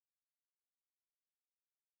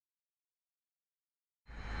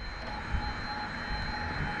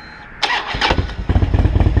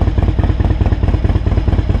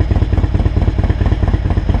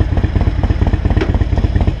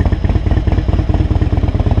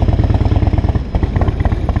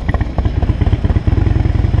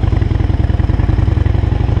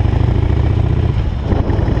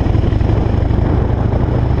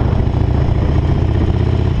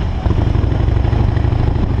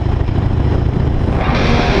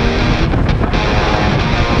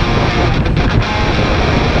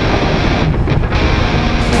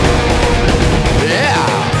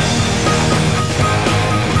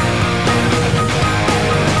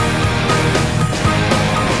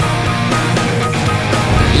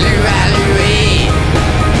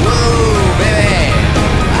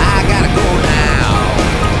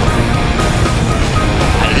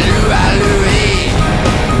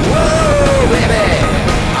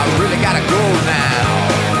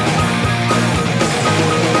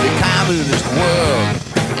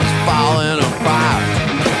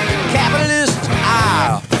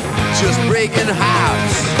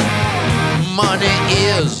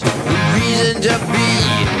reason to be.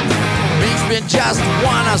 Makes me just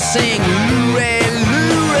wanna sing Louie,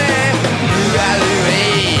 Louie, Louie,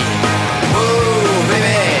 Louie. Whoa,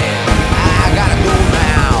 baby, I gotta go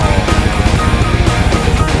now.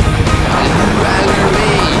 Louie,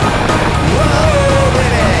 Louie. Whoa,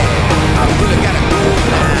 baby, I really gotta go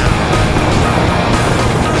now.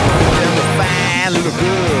 There's a fine little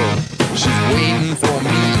girl, she's waiting for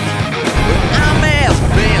me. But I'm as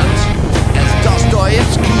bent as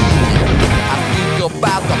Dostoevsky. I think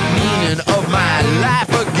about the meaning of my life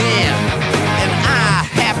again, and I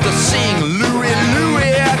have to sing Louie,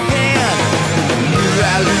 Louie again.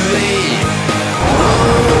 Louie, Louie.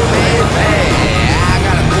 Oh, baby, I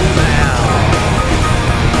gotta go now.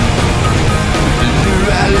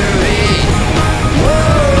 Louie, Louie.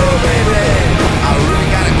 Whoa, baby, I really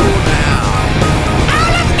gotta go now. Oh,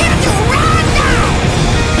 let's get you right now.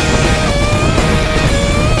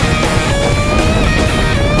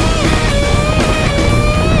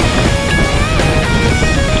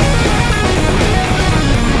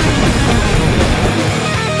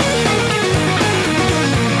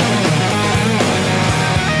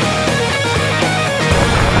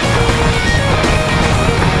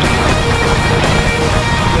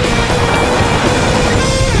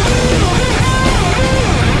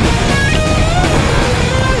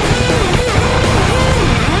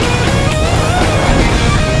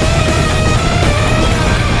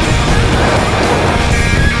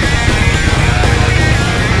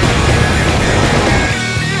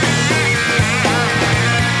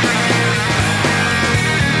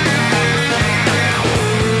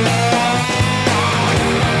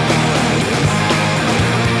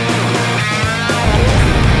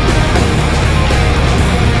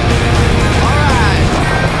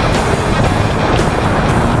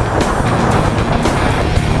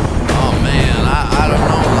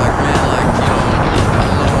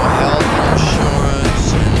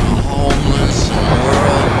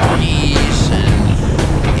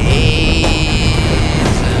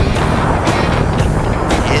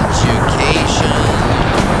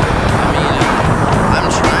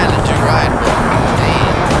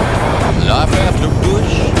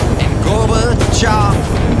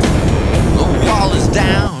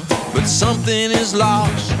 Something is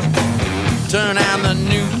lost. Turn on the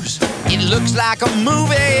news, it looks like a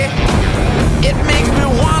movie. It makes me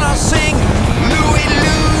wanna sing Louie,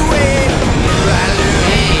 Louie, Louie,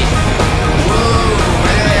 Louie. Whoa,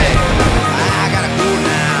 baby, I gotta go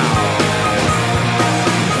now.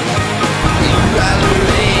 Louie,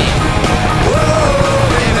 Louie. Whoa,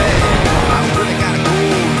 baby, I really gotta go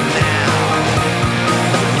now.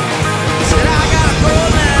 Said I gotta go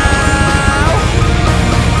now.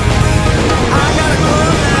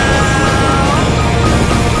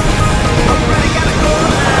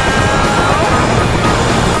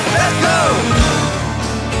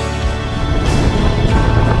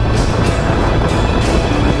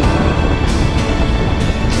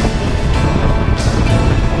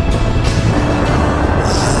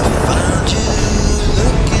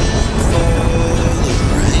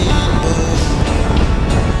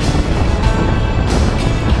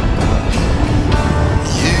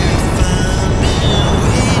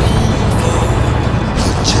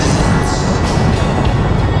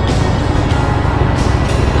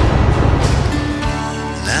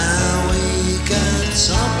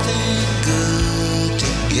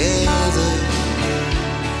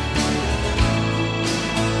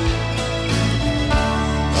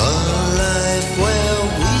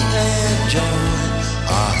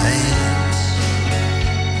 Our hands